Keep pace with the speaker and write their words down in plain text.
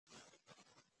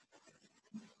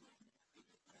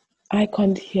I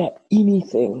can't hear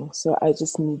anything, so I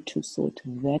just need to sort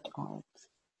that out.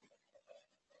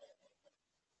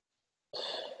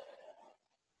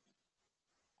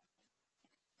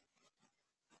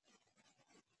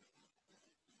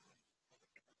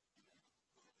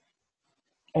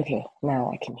 Okay, now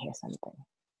I can hear something.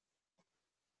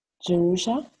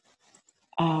 Jerusha,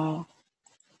 uh,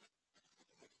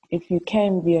 if you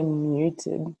can be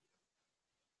unmuted,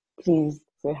 please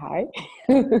say hi.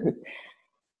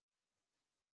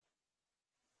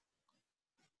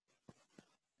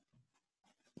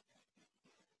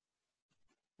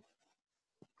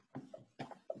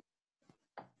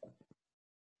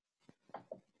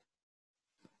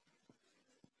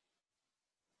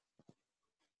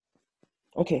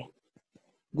 Okay,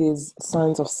 there's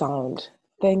signs of sound.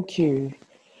 Thank you.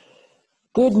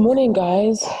 Good morning,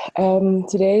 guys.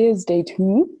 Today is day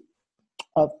 2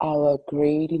 of our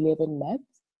grade 11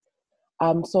 maths.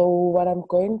 So what I'm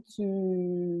going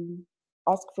to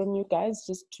ask from you guys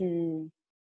just to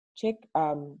check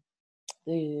oh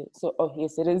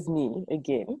yes, it is me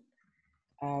again,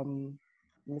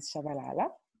 Ms.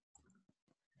 Shabalala.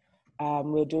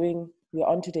 We're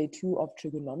on to day 2 of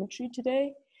trigonometry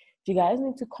today. If you guys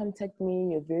need to contact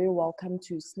me, you're very welcome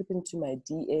to slip into my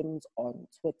DMs on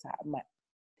Twitter.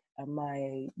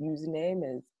 My username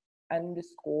is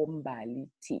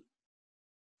 _Mbali_T.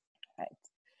 Right.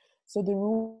 So the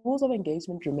rules of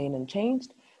engagement remain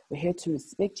unchanged. We're here to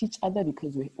respect each other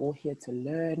because we're all here to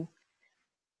learn.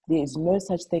 There is no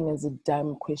such thing as a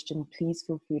dumb question. Please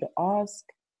feel free to ask.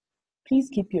 Please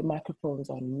keep your microphones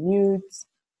on mute.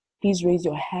 Please raise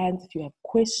your hands if you have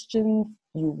questions.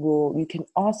 You can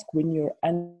ask when you're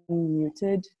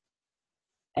unmuted.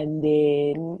 And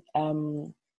then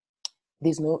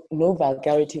there's no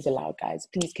vulgarities allowed, guys.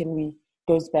 Please,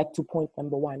 goes back to point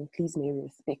number 1. Please may we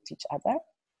respect each other.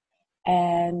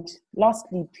 And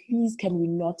lastly, please can we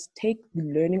not take the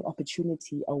learning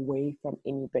opportunity away from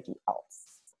anybody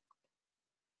else?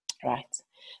 Right.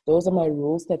 Those are my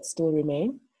rules that still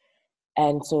remain.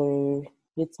 And so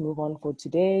let's move on for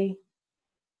today.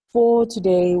 For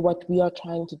today, what we are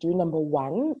trying to do, number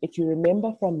 1, if you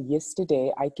remember from yesterday,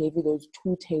 I gave you those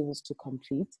 2 tables to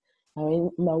complete.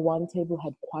 Now, my 1 table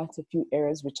had quite a few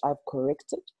errors, which I've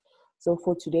corrected. So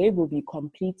for today, we'll be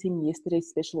completing yesterday's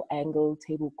special angle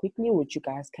table quickly, which you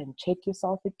guys can check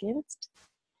yourself against.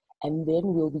 And then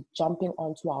we'll be jumping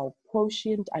onto our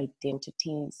quotient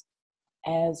identities,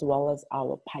 as well as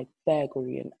our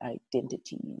Pythagorean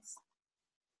identities.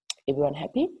 Everyone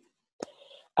happy?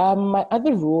 My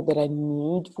other rule that I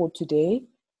need for today,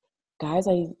 guys,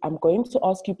 I'm going to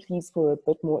ask you please for a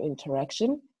bit more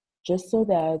interaction, just so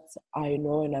that I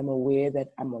know and I'm aware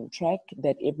that I'm on track,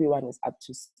 that everyone is up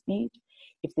to speed.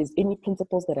 If there's any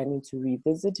principles that I need to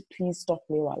revisit, please stop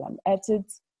me while I'm at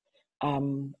it.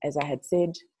 As I had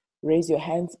said, raise your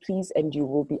hands, please, and you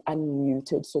will be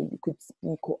unmuted so you could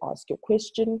speak or ask your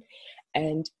question.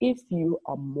 And if you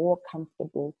are more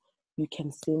comfortable, you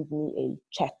can send me a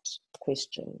chat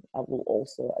question. I will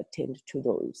also attend to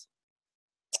those.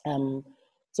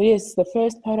 So yes, the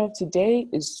first part of today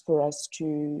is for us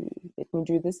to, let me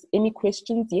do this. Any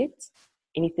questions yet?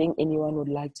 Anything anyone would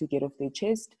like to get off their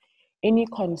chest? Any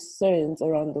concerns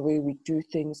around the way we do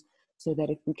things, so that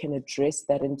if we can address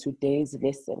that in today's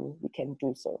lesson, we can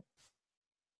do so.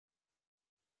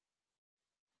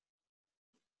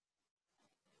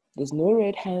 There's no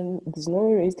raised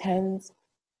hands.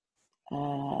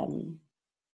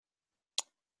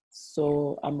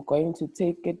 So I'm going to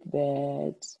take it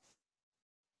that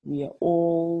we are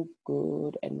all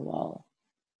good and well.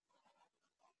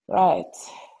 Right.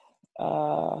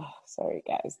 Sorry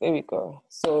guys, there we go.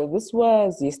 So this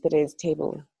was yesterday's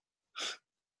table.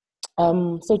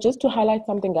 So just to highlight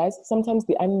something, guys, sometimes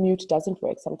the unmute doesn't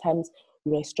work. Sometimes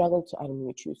we may struggle to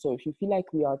unmute you. So if you feel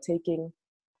like we are taking,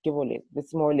 give or less,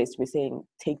 that's more or less we're saying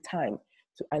take time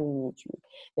to unmute you,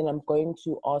 then I'm going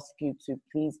to ask you to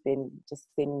please then just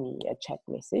send me a chat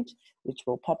message, which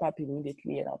will pop up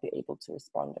immediately and I'll be able to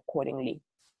respond accordingly.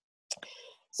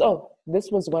 So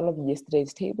this was one of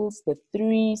yesterday's tables, the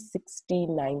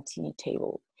 360-90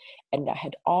 table. And I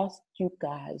had asked you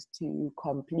guys to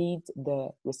complete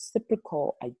the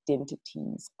reciprocal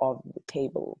identities of the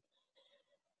table.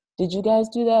 Did you guys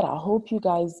do that? I hope you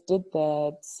guys did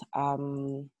that,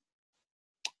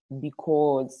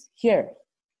 because here,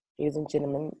 ladies and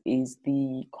gentlemen, is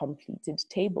the completed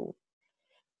table.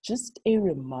 Just a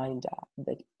reminder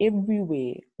that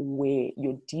everywhere where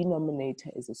your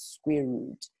denominator is a square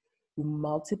root, you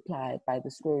multiply by the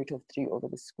square root of 3 over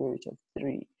the square root of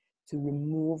 3 to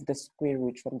remove the square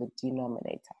root from the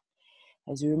denominator.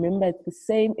 As you remember, it's the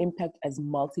same impact as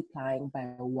multiplying by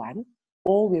 1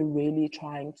 all we're really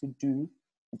trying to do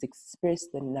is express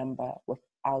the number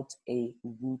without a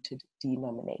rooted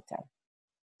denominator.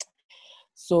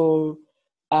 So,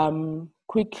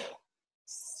 quick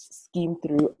scheme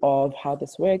through of how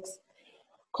this works.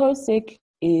 Cosec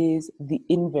is the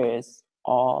inverse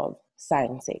of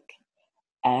sin sec.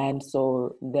 And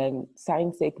so then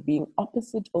sin sec being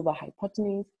opposite over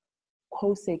hypotenuse,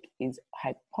 cosec is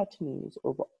hypotenuse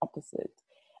over opposite.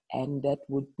 And that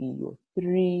would be your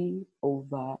 3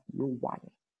 over your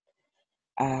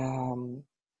 1.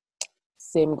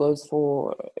 Same goes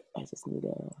for, I just need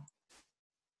a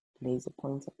laser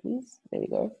pointer, please. There we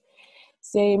go.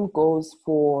 Same goes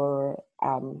for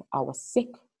our sec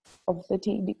of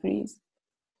 30 degrees.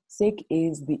 Sec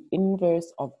is the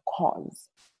inverse of cos.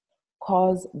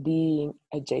 Cos being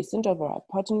adjacent over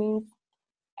hypotenuse.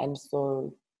 And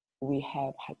so we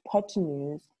have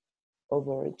hypotenuse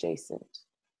over adjacent.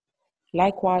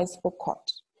 Likewise for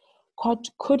cot. Cot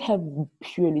could have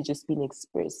purely just been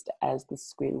expressed as the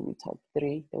square root of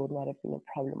 3. There would not have been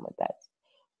a problem with that.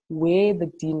 Where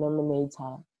the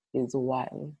denominator is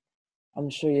 1, I'm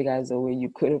sure you guys are aware you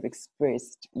could have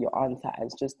expressed your answer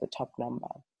as just the top number.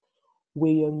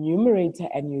 Where your numerator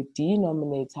and your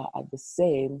denominator are the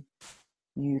same,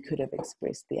 you could have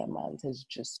expressed the amount as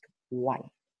just 1.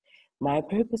 My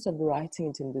purpose of writing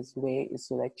it in this way is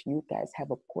so that you guys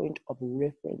have a point of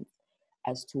reference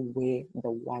as to where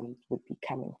the 1 would be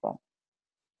coming from.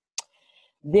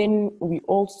 Then we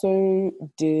also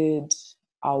did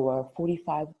our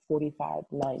 45, 45,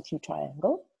 90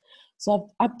 triangle. So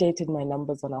I've updated my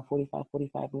numbers on our 45,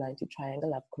 45, 90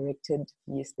 triangle. I've corrected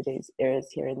yesterday's errors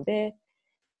here and there,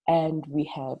 and we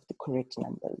have the correct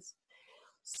numbers.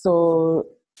 So,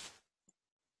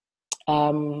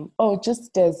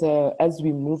 just as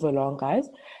we move along, guys,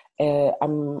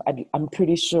 I'm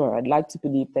pretty sure, I'd like to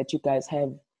believe that you guys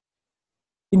have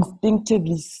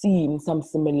instinctively seen some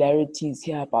similarities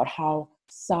here about how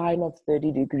sine of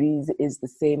 30 degrees is the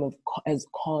same as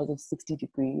cos of 60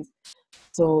 degrees.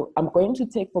 So I'm going to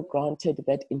take for granted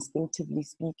that instinctively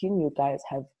speaking, you guys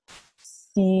have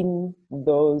seen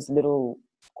those little,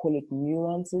 call it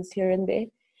nuances here and there,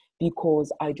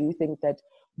 because I do think that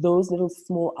those little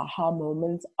small aha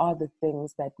moments are the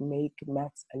things that make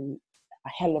maths a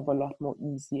hell of a lot more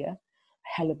easier, a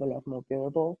hell of a lot more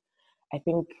bearable. I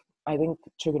think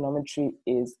trigonometry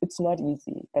it's not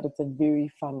easy, but it's a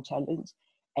very fun challenge.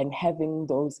 And having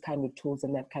those kind of tools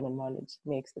and that kind of knowledge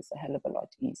makes this a hell of a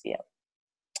lot easier.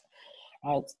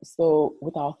 Right, so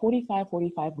with our 45,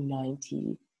 45,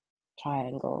 90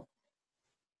 triangle,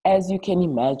 as you can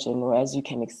imagine or as you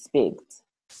can expect,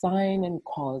 sine and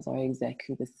cos are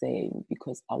exactly the same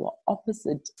because our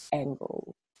opposite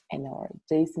angle and our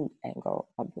adjacent angle,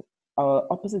 our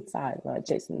opposite side and our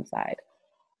adjacent side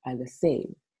are the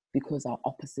same because our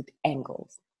opposite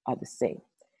angles are the same.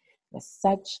 As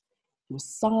such, your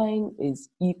sine is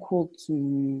equal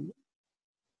to,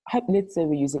 let's say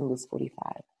we're using this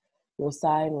 45. Your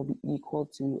sine will be equal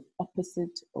to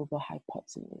opposite over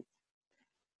hypotenuse.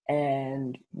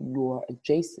 And your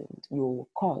adjacent, your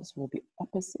cos will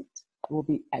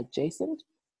be adjacent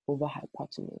over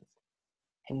hypotenuse.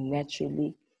 And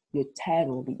naturally, your tan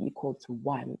will be equal to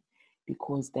 1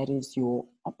 because that is your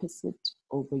opposite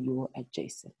over your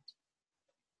adjacent.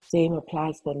 Same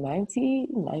applies for 90.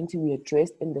 90 we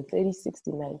addressed in the 30,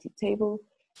 60, 90 table,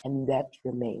 and that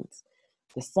remains.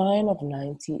 The sine of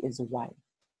 90 is 1.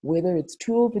 Whether it's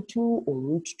 2 over 2 or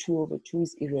root 2 over 2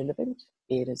 is irrelevant.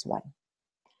 It is 1.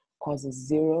 Cos is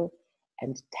 0,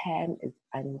 and tan is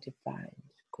undefined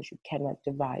because you cannot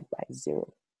divide by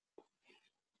 0.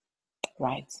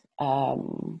 Right.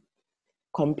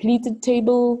 Completed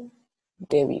table.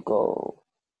 There we go.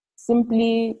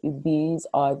 Simply, these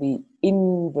are the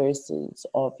inverses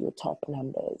of your top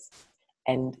numbers.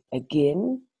 And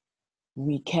again,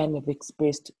 we can have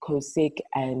expressed cosec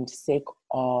and sec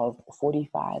of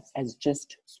 45 as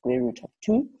just square root of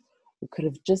 2. We could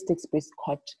have just expressed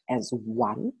cot as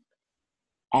 1.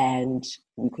 And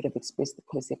we could have expressed the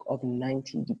cosec of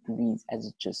 90 degrees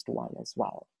as just 1 as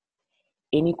well.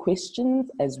 Any questions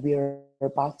as we're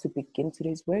about to begin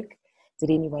today's work? Did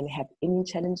anyone have any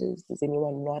challenges? Does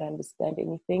anyone not understand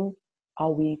anything?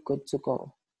 Are we good to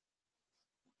go?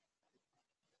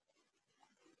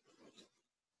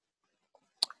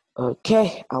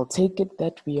 Okay, I'll take it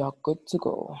that we are good to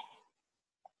go.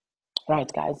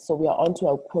 Right, guys, so we are on to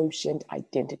our quotient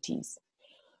identities.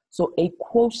 So a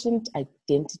quotient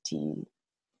identity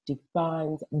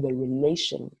defines the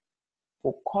relation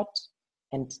for cot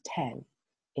and tan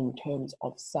in terms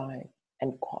of sine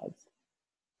and cos.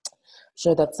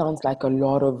 Sure, that sounds like a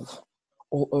lot of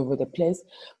all over the place.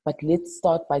 But let's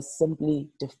start by simply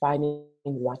defining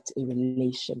what a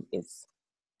relation is.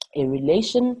 A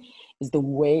relation is the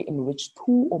way in which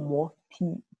two or more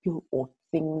people or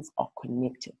things are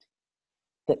connected.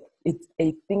 That it's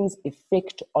a thing's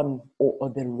effect on or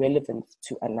the relevance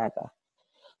to another.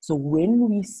 So when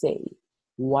we say,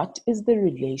 what is the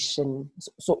relation?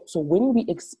 So when we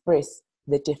express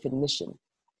the definition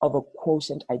of a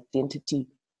quotient identity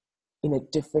in a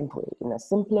different way, in a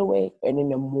simpler way, and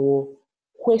in a more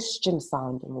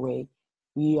question-sounding way,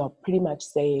 we are pretty much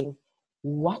saying,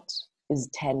 what is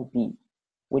tan B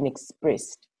when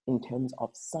expressed in terms of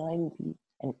sine B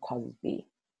and cos B?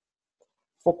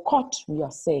 For cot, we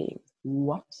are saying,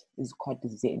 what is cot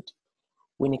Z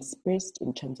when expressed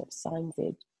in terms of sine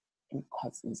Z and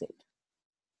cos Z?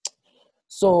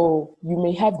 So you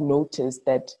may have noticed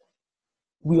that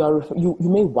you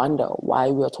may wonder why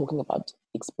we are talking about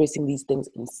expressing these things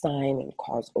in sine and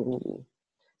cos only.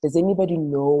 Does anybody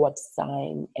know what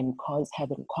sine and cos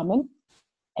have in common?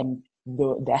 And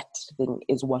that thing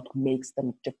is what makes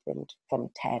them different from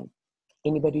tan.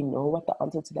 Anybody know what the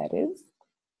answer to that is?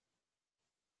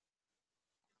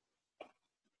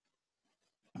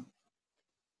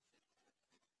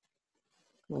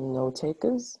 No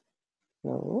takers?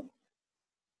 No?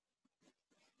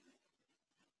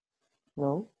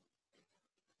 No?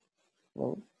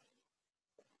 No?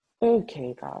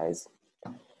 Okay, guys.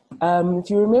 If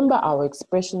you remember our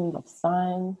expression of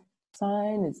sine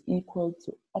is equal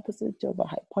to opposite over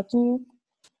hypotenuse.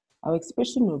 Our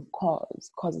expression of cos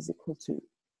is equal to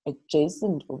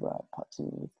adjacent over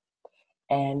hypotenuse.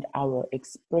 And our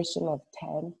expression of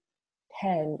tan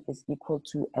is equal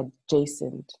to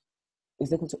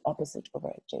opposite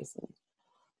over adjacent.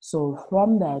 So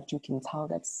from that, you can tell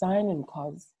that sine and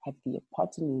cos have the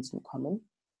hypotenuse in common.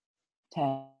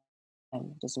 Tan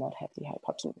does not have the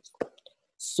hypotenuse.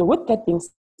 So with that being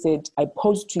said, I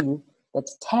pose to you that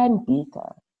tan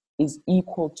beta is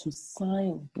equal to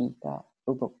sine beta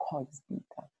over cos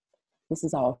beta. This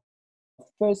is our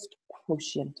first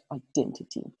quotient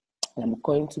identity. And I'm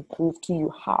going to prove to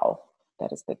you how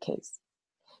that is the case.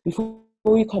 Before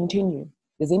we continue,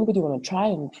 does anybody want to try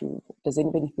and prove? Does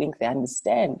anybody think they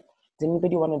understand? Does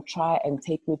anybody want to try and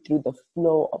take me through the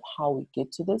flow of how we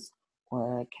get to this?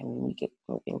 Or can we get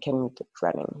moving? Can we get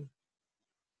running?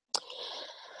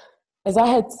 As I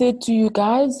had said to you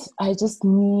guys, I just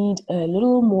need a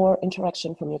little more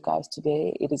interaction from you guys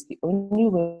today. It is the only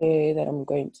way that I'm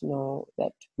going to know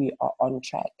that we are on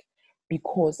track.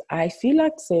 Because I feel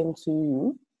like saying to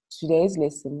you, today's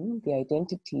lesson, the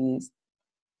identities,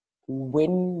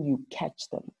 when you catch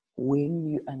them, when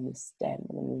you understand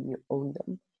them, when you own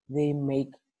them, they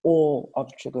make all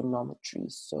of trigonometry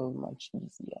so much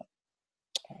easier,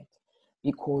 right?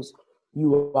 Because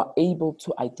you are able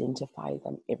to identify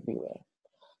them everywhere.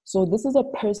 So this is a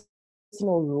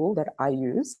personal rule that I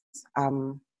use.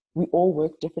 We all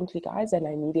work differently, guys, and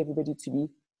I need everybody to be,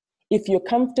 if you're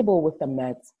comfortable with the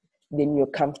maths, then you're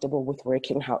comfortable with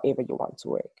working however you want to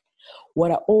work.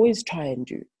 What I always try and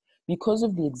do, because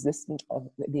of the existence of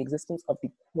the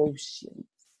quotient,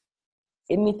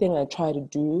 anything I try to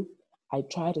do, I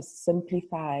try to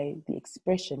simplify the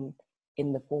expression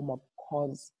in the form of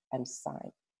cos and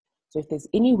sine. So if there's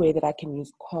any way that I can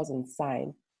use cos and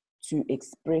sine to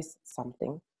express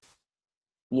something,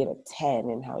 be it a tan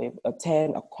and however a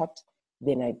tan, a cot,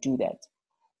 then I do that.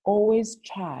 Always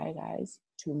try, guys,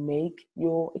 to make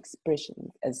your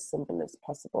expressions as simple as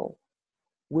possible.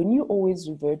 When you always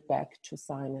revert back to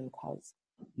sine and cos,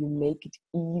 you make it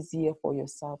easier for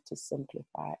yourself to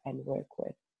simplify and work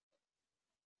with.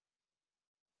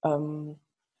 All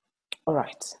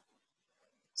right.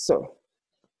 So,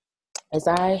 as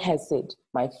I had said,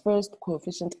 my first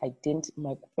quotient identity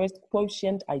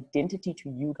to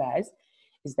you guys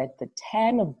is that the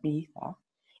tan of beta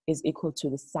is equal to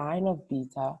the sine of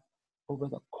beta over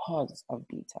the cos of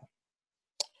beta.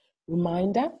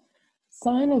 Reminder,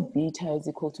 sine of beta is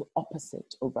equal to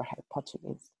opposite over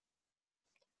hypotenuse.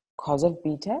 Cos of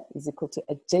beta is equal to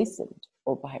adjacent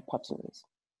over hypotenuse.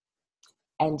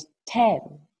 And tan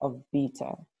of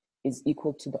beta is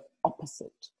equal to the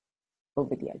opposite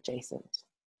over the adjacent.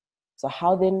 So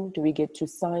how then do we get to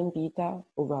sine beta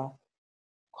over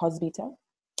cos beta?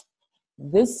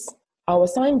 Our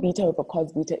sine beta over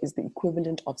cos beta is the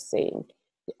equivalent of saying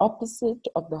the opposite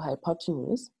of the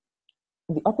hypotenuse,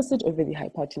 the opposite over the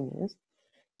hypotenuse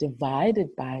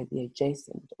divided by the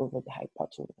adjacent over the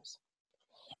hypotenuse.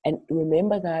 And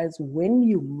remember, guys, when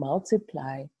you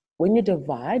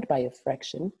divide by a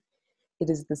fraction, it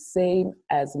is the same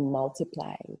as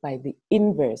multiplying by the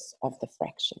inverse of the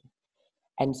fraction.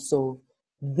 And so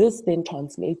this then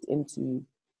translates into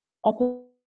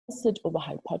opposite over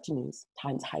hypotenuse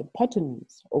times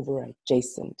hypotenuse over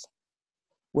adjacent.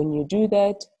 When you do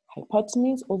that,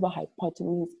 hypotenuse over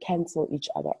hypotenuse cancel each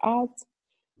other out.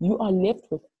 You are left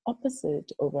with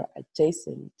opposite over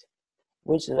adjacent,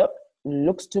 which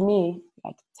looks to me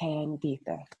like tan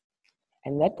beta.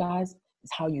 And that, guys,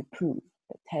 is how you prove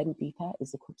that tan beta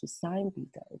is equal to sine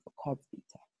beta over cos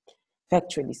beta.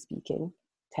 Factually speaking,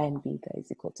 tan beta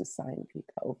is equal to sine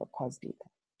beta over cos beta.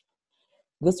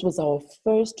 This was our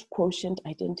first quotient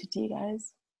identity,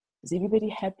 guys. Is everybody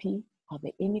happy? Are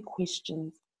there any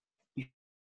questions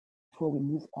before we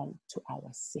move on to our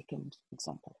second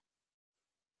example?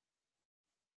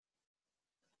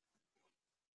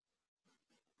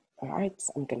 All right,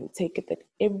 so I'm going to take it that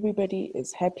everybody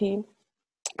is happy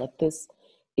that this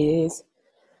is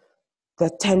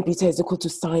that tan beta is equal to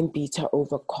sine beta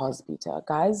over cos beta.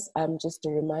 Guys, just a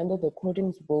reminder, the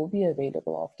recordings will be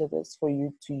available after this for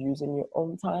you to use in your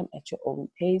own time at your own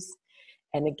pace.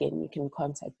 And again, you can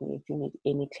contact me if you need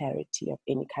any clarity of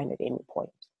any kind at any point.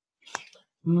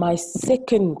 My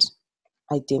second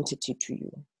identity to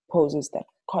you poses that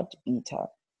cot beta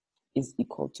is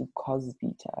equal to cos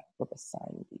beta over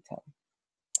sine beta.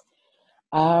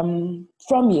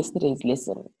 From yesterday's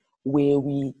lesson, where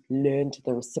we learned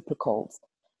the reciprocals,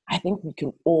 I think we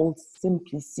can all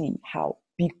simply see how,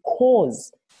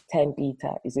 because tan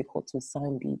beta is equal to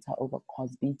sine beta over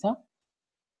cos beta,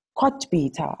 cot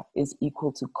beta is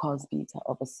equal to cos beta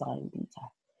over sine beta.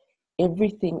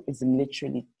 Everything is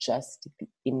literally just the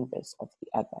inverse of the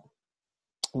other.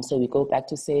 And so we go back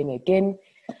to saying again,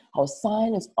 our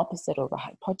sine is opposite over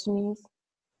hypotenuse,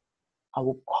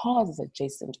 our cos is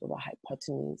adjacent over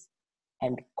hypotenuse,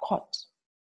 and cot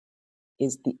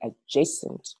is the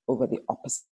adjacent over the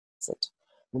opposite.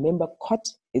 Remember, cot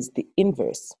is the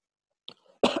inverse.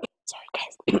 Sorry,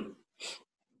 guys.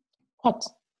 Cot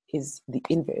is the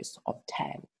inverse of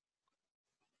tan.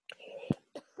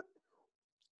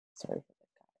 Sorry.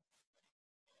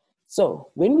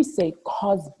 So when we say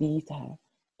cos beta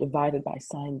divided by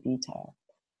sine beta,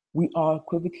 we are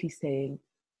equivocally saying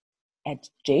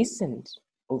adjacent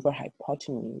over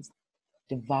hypotenuse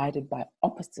divided by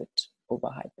opposite over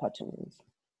hypotenuse.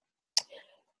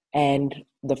 And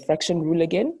the fraction rule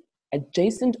again,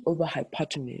 adjacent over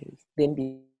hypotenuse then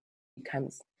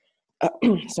becomes,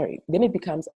 then it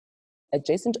becomes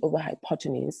adjacent over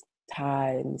hypotenuse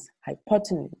times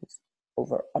hypotenuse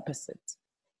over opposite.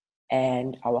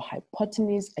 And our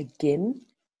hypotenuse again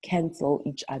cancel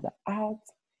each other out,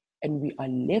 and we are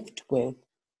left with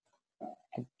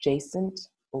adjacent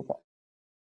over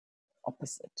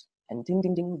opposite. And ding,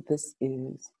 ding, ding, this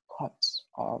is cot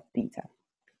of beta.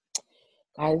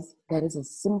 Guys, that is as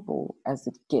simple as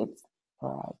it gets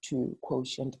to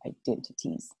quotient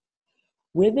identities.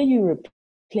 Whether you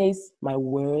replace my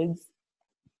words,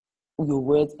 your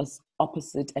words as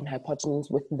opposite and hypotenuse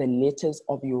with the letters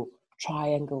of your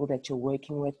triangle that you're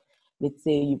working with, let's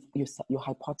say your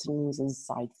hypotenuse is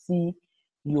side C,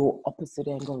 your opposite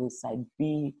angle is side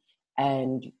B,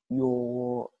 and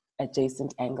your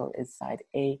adjacent angle is side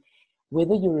A.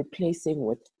 Whether you're replacing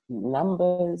with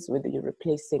numbers, whether you're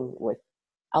replacing with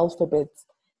alphabets,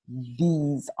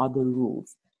 these are the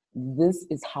rules. This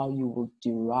is how you will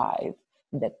derive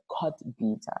that cot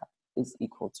beta is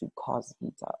equal to cos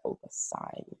beta over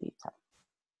sine beta.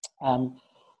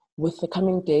 With the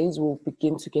coming days, we'll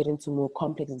begin to get into more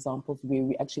complex examples where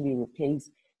we actually replace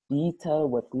beta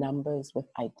with numbers, with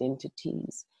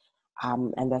identities.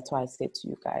 And that's why I said to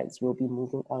you guys, we'll be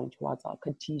moving on towards our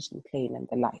Cartesian plane and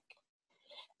the like.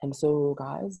 And so,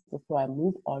 guys, before I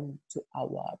move on to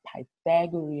our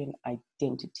Pythagorean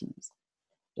identities,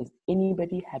 does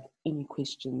anybody have any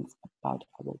questions about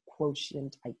our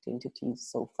quotient identities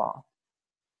so far?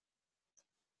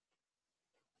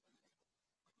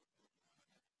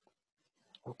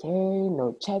 Okay,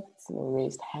 no chats, no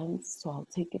raised hands. So I'll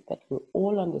take it that we're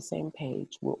all on the same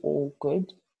page. We're all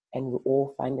good, and we're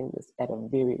all finding this at a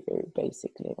very, very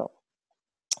basic level.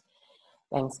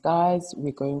 Thanks, guys.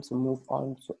 We're going to move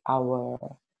on to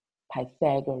our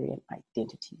Pythagorean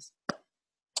identities.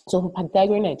 So for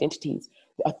Pythagorean identities,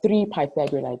 there are 3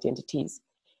 Pythagorean identities,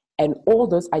 and all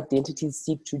those identities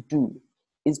seek to do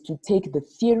is to take the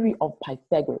theory of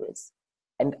Pythagoras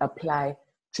and apply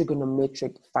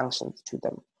trigonometric functions to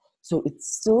them. So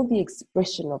it's still the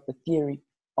expression of the theory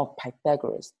of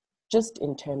Pythagoras, just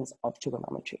in terms of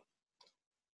trigonometry.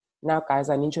 Now, guys,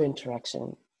 I need your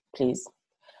interaction, please.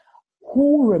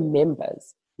 Who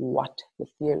remembers what the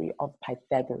theory of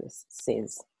Pythagoras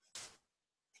says?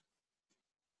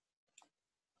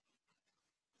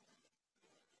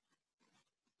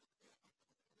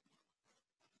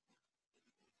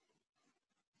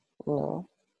 No.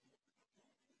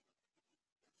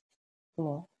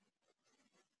 No.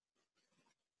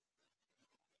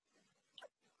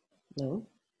 No.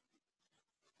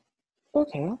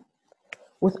 Okay.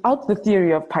 Without the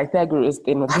theory of Pythagoras,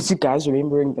 then without you guys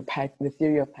remembering the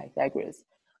theory of Pythagoras,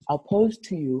 I'll pose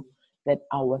to you that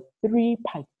our three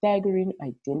Pythagorean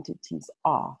identities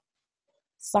are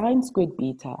sine squared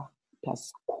beta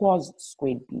plus cos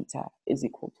squared beta is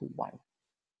equal to 1.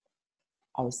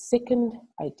 Our second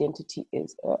identity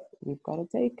is, we've got to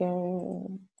take it.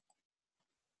 All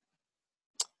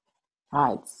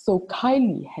right, so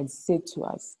Kylie has said to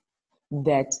us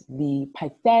that the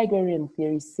Pythagorean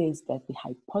theory says that the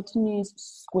hypotenuse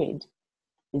squared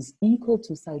is equal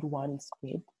to side 1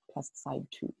 squared plus side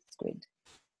 2 squared.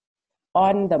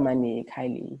 On the money,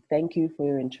 Kylie. Thank you for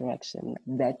your interaction.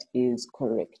 That is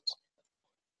correct.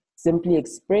 Simply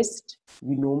expressed,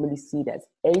 we normally see it as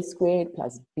a squared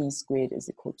plus b squared is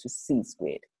equal to c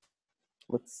squared,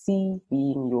 with c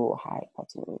being your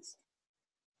hypotenuse.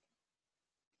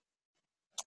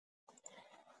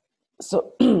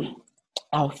 So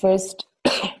our first,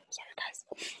 sorry guys.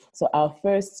 So our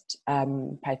first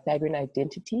Pythagorean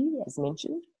identity, as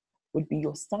mentioned, would be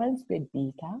your sine squared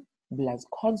beta plus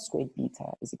cos squared beta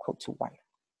is equal to 1.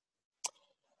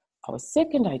 Our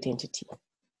second identity,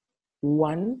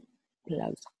 1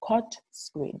 plus cot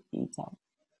squared beta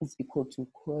is equal to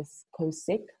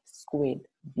cosec squared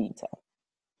beta.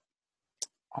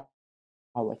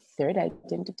 Our third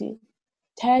identity,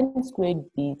 tan squared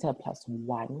beta plus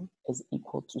 1 is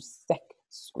equal to sec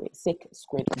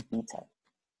squared beta.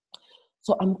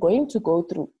 So I'm going to go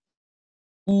through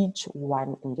each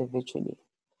one individually.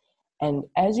 And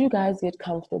as you guys get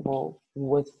comfortable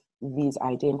with these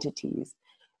identities,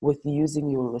 with using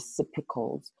your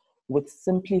reciprocals, with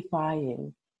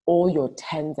simplifying all your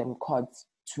tans and cods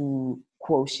to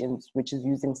quotients, which is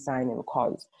using sine and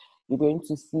cos, you're going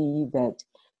to see that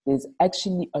there's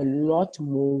actually a lot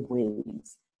more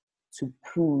ways to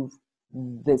prove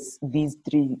these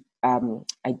three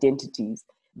identities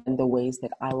than the ways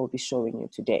that I will be showing you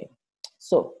today.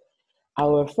 So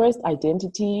our first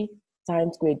identity,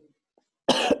 sine squared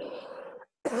sorry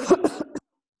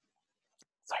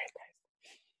guys.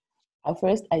 Our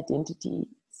first identity,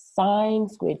 sine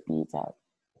squared beta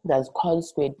plus cos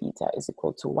squared beta is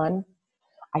equal to 1.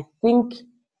 I think,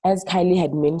 as Kylie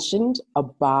had mentioned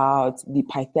about the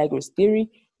Pythagoras theory,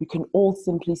 we can all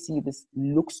simply see this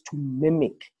looks to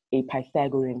mimic a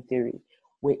Pythagorean theory,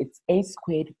 where it's a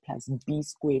squared plus b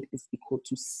squared is equal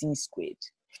to c squared.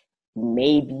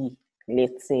 Maybe,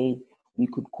 let's say, we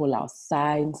could call our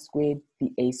sine squared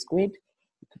the a squared,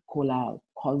 we could call our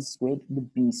cos squared the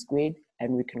b squared,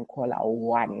 and we can call our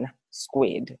 1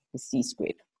 squared the c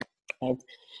squared. Right?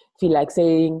 Feel like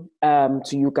saying to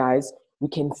you guys, we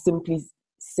can simply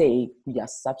say we are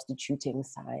substituting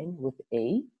sine with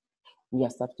a, we are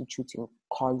substituting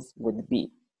cos with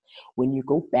b. When you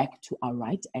go back to our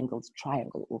right angled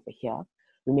triangle over here,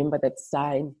 remember that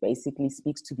sine basically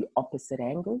speaks to the opposite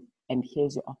angle, and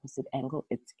here's your opposite angle,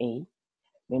 it's a.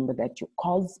 Remember that your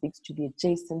cos speaks to the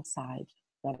adjacent side,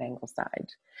 that angle side.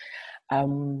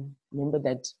 Remember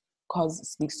that cos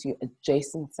speaks to your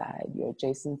adjacent side. Your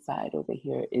adjacent side over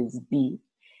here is b,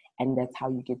 and that's how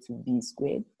you get to b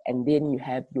squared. And then you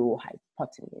have your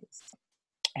hypotenuse.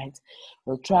 And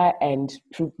we'll try and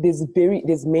prove,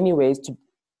 there's many ways to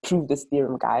prove this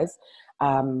theorem, guys.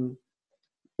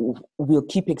 We'll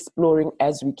keep exploring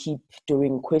as we keep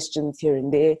doing questions here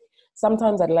and there.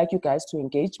 Sometimes I'd like you guys to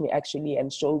engage me actually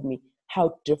and show me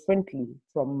how differently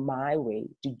from my way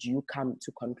did you come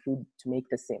to conclude, to make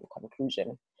the same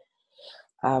conclusion.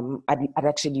 I'd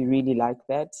actually really like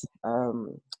that.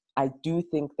 I do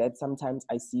think that sometimes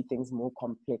I see things more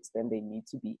complex than they need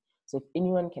to be. So if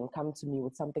anyone can come to me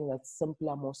with something that's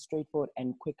simpler, more straightforward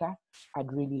and quicker,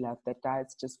 I'd really love that,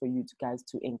 guys, just for you guys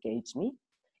to engage me.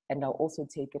 And I'll also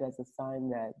take it as a sign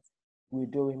that we're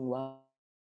doing well,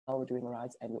 we're doing right,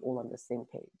 and we're all on the same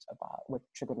page with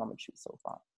trigonometry so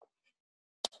far.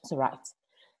 So right,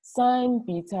 sine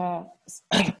beta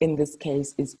in this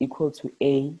case is equal to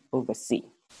a over c.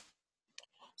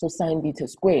 So sine beta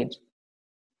squared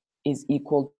is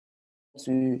equal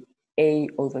to a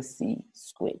over c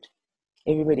squared.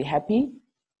 Everybody happy?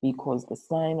 Because the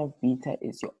sine of beta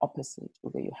is your opposite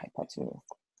over your hypotenuse.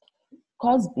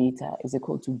 Cos beta is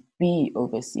equal to b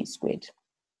over c squared.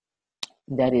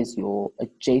 That is your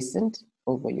adjacent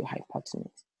over your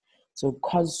hypotenuse. So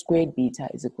cos squared beta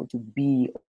is equal to b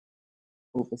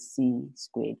over c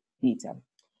squared beta.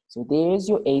 So there's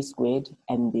your a squared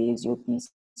and there's your b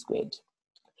squared.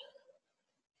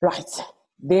 Right,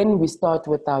 then we start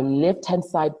with our left-hand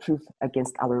side proof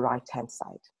against our right-hand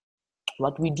side.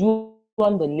 What we do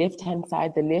on the left-hand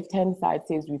side. The left-hand side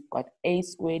says we've got a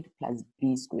squared plus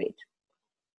b squared.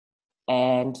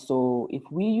 And so if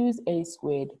we use a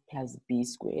squared plus b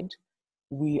squared,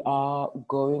 we are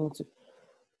going to,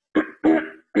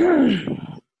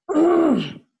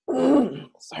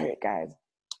 sorry guys,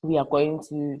 we are going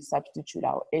to substitute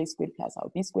our a squared plus our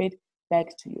b squared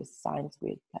back to your sine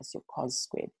squared plus your cos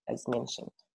squared as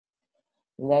mentioned.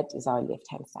 And that is our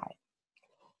left-hand side.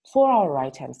 For our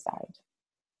right-hand side,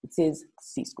 it says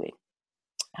c squared.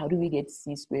 How do we get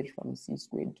c squared from c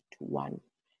squared to 1?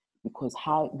 Because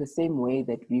the same way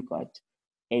that we got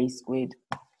a squared,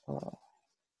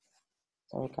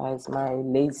 sorry guys, my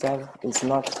laser is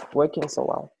not working so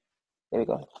well. There we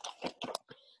go.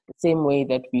 The same way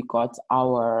that we got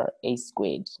our a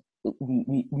squared,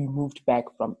 we moved back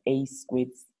from a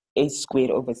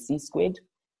squared over c squared,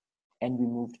 and we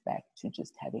moved back to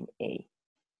just having a.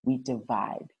 We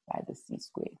divide by the c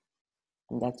squared.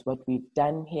 And that's what we've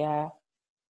done here.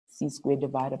 C squared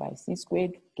divided by c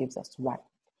squared gives us 1.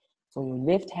 So your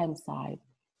left-hand side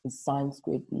is sine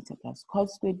squared beta plus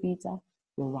cos squared beta.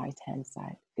 Your right-hand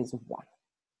side is 1.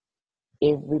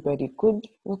 Everybody good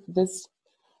with this?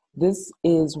 This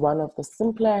is one of the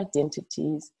simpler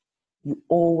identities. You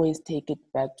always take it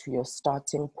back to your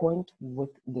starting point with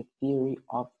the theory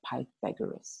of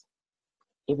Pythagoras.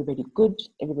 Everybody good?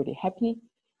 Everybody happy?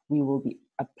 We will be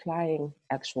applying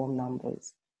actual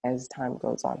numbers as time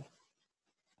goes on.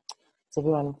 Is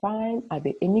everyone fine? Are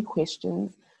there any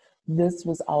questions? This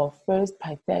was our first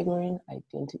Pythagorean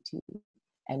identity,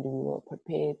 and we were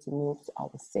prepared to move to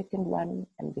our second one,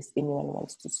 and if anyone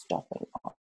wants to stop and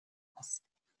ask.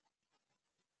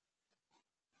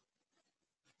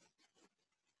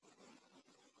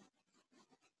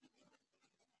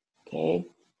 Okay,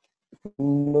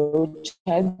 no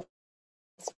chats,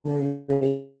 no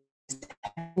raised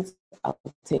hands. I'll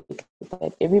take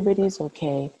that everybody's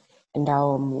okay, and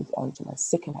I'll move on to my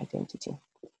second identity.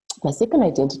 My second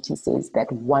identity says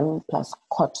that 1 plus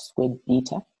cot squared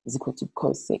beta is equal to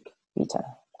cosec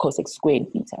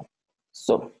squared beta.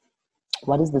 So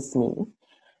what does this mean?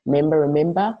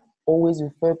 Remember, always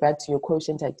refer back to your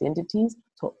quotient identities.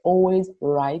 So always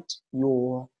write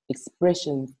your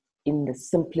expressions in the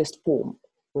simplest form,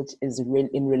 which is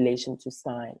in relation to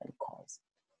sine and cos.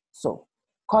 So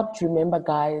cot, remember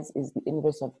guys, is the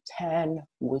inverse of tan,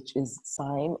 which is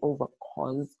sine over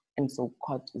cos. And so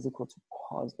cot is equal to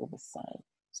cos over sine.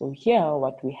 So here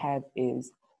what we have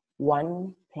is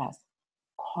 1 plus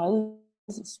cos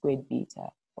squared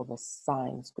beta over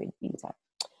sine squared beta.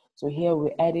 So here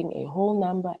we're adding a whole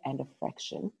number and a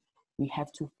fraction. We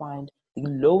have to find the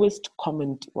lowest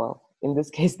common, well, in this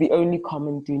case, the only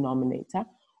common denominator,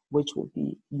 which will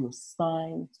be your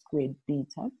sine squared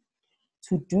beta.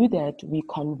 To do that, we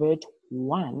convert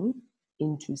 1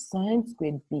 into sine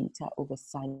squared beta over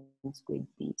sine squared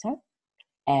beta.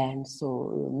 And so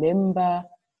remember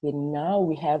that now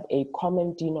we have a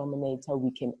common denominator.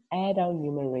 We can add our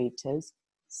numerators.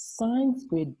 Sine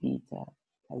squared beta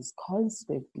plus cos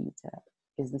squared beta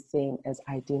is the same as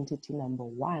identity number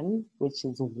 1, which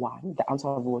is 1, the answer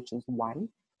of which is 1.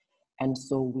 And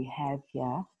so we have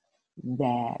here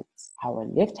that our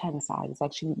left-hand side is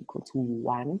actually equal to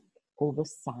 1 over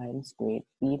sine squared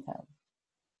beta.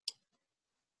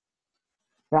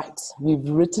 Right, we've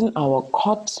written our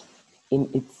cot in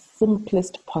its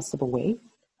simplest possible way.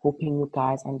 Hoping you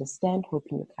guys understand,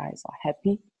 hoping you guys are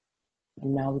happy.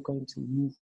 And now we're going to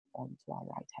move on to our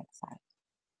right-hand side.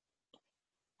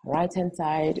 Right-hand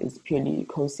side is purely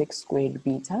cosec squared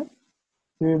beta.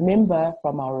 Remember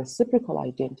from our reciprocal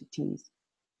identities,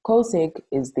 cosec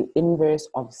is the inverse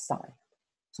of sine.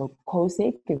 So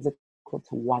cosec is equal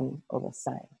to 1 over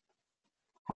sine.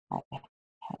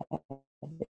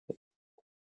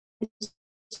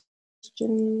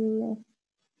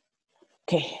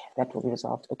 Okay, that will be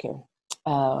resolved. Okay,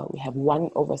 we have 1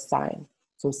 over sine.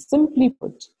 So simply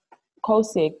put,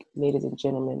 cosec, ladies and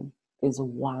gentlemen, is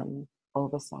 1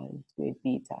 over sine squared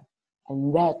beta.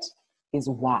 And that is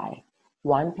why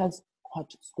 1 plus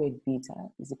cot squared beta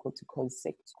is equal to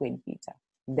cosec squared beta.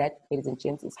 That, ladies and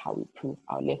gents, is how we prove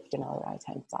our left and our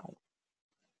right-hand side.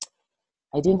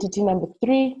 Identity number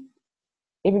 3.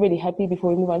 Everybody happy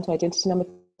before we move on to identity number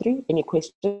 3? Any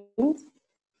questions?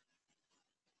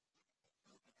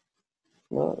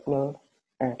 No.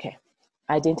 Okay.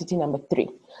 Identity number 3.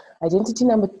 Identity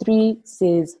number 3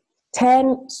 says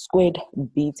tan squared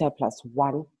beta plus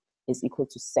 1 is equal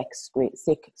to sec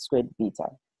squared beta.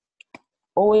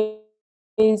 Always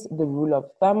the rule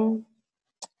of thumb,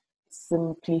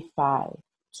 simplify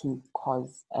to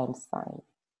cos and sine.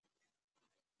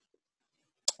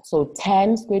 So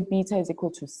tan squared beta is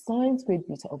equal to sine squared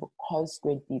beta over cos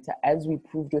squared beta, as we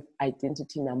proved with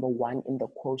identity number 1 in the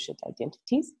quotient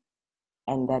identities.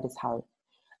 And that is how,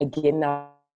 again,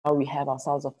 now we have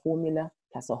ourselves a formula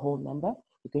plus a whole number.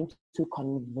 We're going to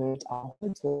convert our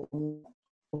whole to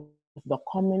the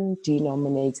common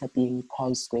denominator being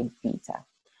cos squared beta.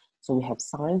 So we have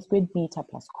sine squared beta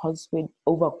plus cos squared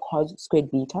over cos squared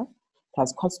beta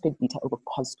plus cos squared beta over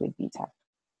cos squared beta.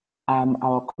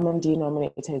 Our common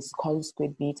denominator is cos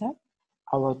squared beta.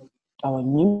 Our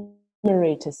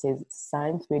numerator says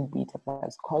sine squared beta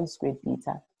plus cos squared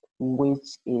beta,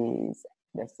 which is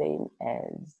the same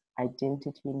as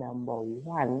identity number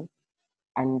 1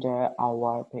 under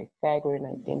our Pythagorean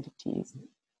identities,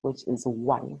 which is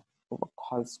 1 over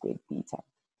cos squared beta.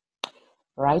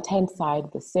 Right-hand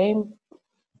side, the same.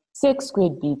 Sec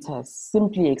squared beta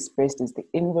simply expressed as the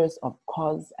inverse of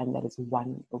cos, and that is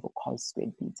 1 over cos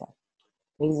squared beta.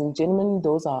 Ladies and gentlemen,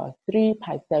 those are 3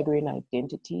 Pythagorean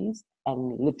identities,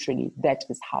 and literally that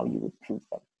is how you would prove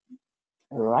them.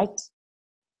 All right.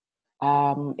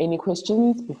 Any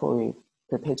questions before we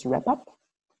prepare to wrap up?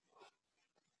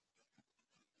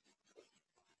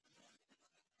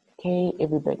 Okay,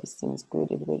 everybody seems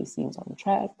good. Everybody seems on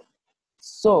track.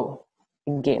 So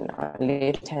again, our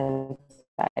left-hand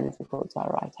side is equal to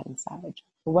our right-hand side.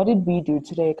 What did we do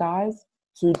today, guys?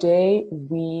 Today,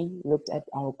 we looked at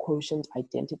our quotient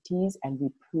identities and we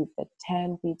proved that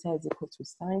tan theta is equal to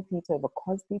sine theta over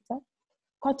cos theta.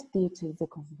 Cot theta is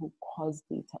equal to cos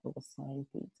theta over sine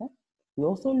theta. We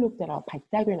also looked at our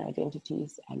Pythagorean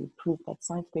identities and we proved that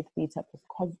sine squared theta plus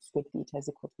cos squared theta is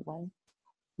equal to 1.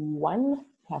 1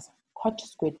 plus cot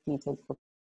squared theta is equal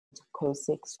to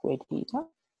cosec squared theta.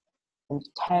 And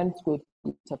tan squared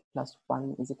theta plus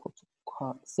 1 is equal to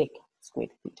cosec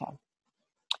squared theta.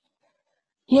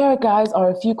 Here, guys, are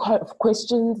a few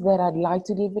questions that I'd like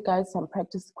to give you guys, some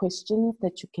practice questions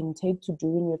that you can take to do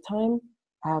in your time.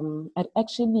 I'd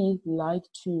actually like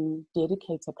to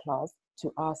dedicate a class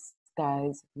to us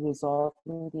guys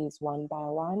resolving these one by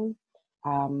one.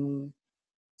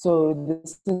 So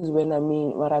this is what I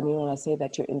mean when I say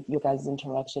that your guys'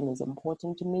 interaction is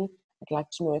important to me. I'd like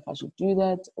to know if I should do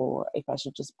that or if I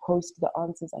should just post the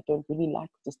answers. I don't really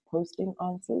like just posting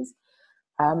answers.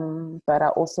 But I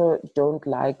also don't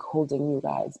like holding you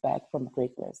guys back from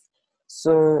greatness.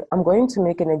 So I'm going to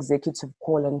make an executive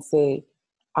call and say,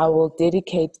 I will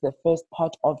dedicate the first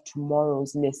part of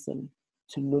tomorrow's lesson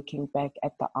to looking back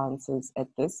at the answers at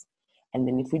this. And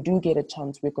then if we do get a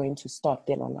chance, we're going to start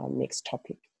then on our next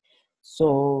topic.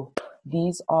 So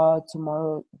these are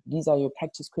your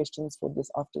practice questions for this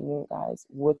afternoon, guys,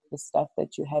 with the stuff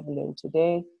that you have learned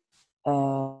today.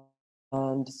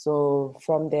 And so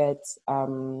from that,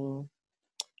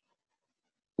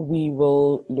 we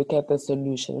will look at the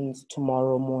solutions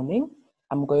tomorrow morning.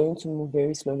 I'm going to move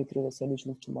very slowly through the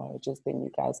solutions tomorrow, just then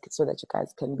you guys, so that you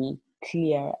guys can be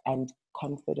clear and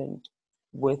confident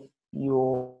with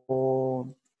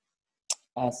your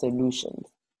solutions,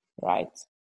 right?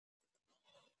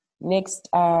 Next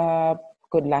up,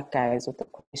 good luck, guys, with the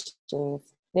questions.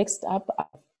 Next up,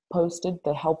 I've posted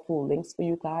the helpful links for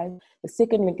you guys. The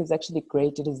second link is actually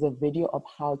great. It is a video of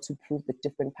how to prove the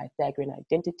different Pythagorean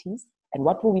identities. And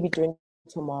what will we be doing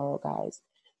tomorrow, guys?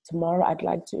 Tomorrow, I'd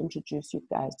like to introduce you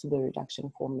guys to the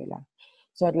reduction formula.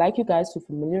 So I'd like you guys to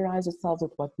familiarize yourselves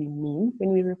with what we mean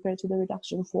when we refer to the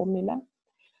reduction formula.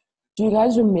 Do you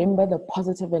guys remember the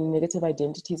positive and negative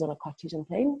identities on a Cartesian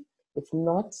plane? If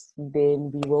not,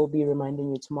 then we will be reminding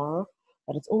you tomorrow.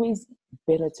 But it's always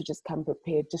better to just come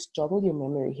prepared, just joggle your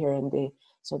memory here and there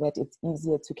so that it's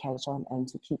easier to catch on and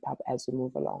to keep up as we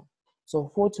move along.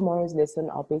 So for tomorrow's lesson,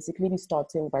 I'll basically be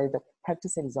starting by the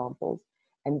practice examples,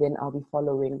 and then I'll be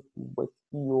following with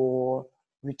your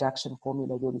reduction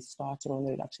formula. We'll be starting on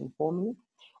the reduction formula.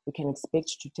 We can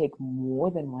expect to take more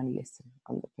than one lesson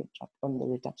on the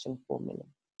reduction formula.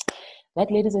 That,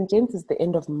 ladies and gents, is the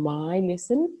end of my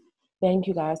lesson. Thank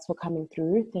you guys for coming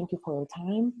through. Thank you for your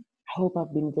time. I hope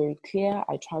I've been very clear.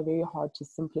 I try very hard to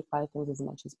simplify things as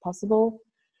much as possible.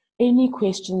 Any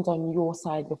questions on your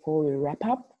side before we wrap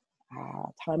up?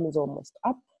 Time is almost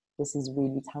up. This is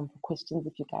really time for questions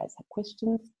if you guys have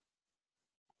questions.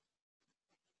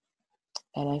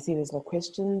 And I see there's no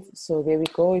questions. So there we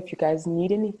go. If you guys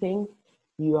need anything,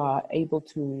 you are able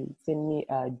to send me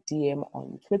a DM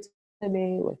on Twitter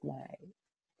today with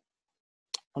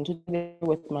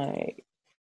my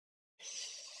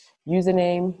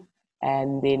username.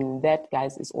 And then that,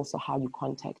 guys, is also how you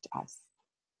contact us.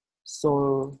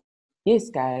 So yes,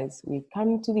 guys, we've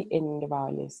come to the end of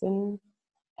our lesson,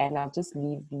 and I'll just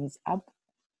leave these up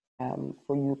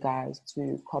for you guys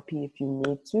to copy if you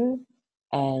need to.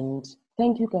 And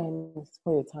Thank you guys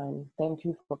for your time. Thank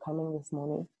you for coming this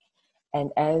morning.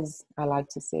 And as I like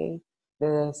to say,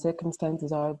 the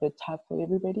circumstances are a bit tough for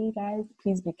everybody, guys.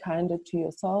 Please be kinder to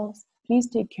yourselves. Please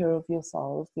take care of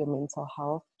yourselves, your mental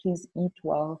health. Please eat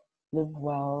well, live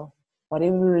well.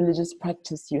 Whatever religious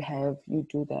practice you have, you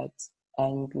do that.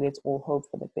 And let's all hope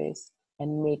for the best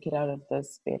and make it out of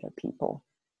this better people.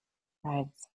 Right.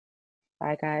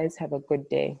 Bye, guys. Have a good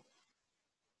day.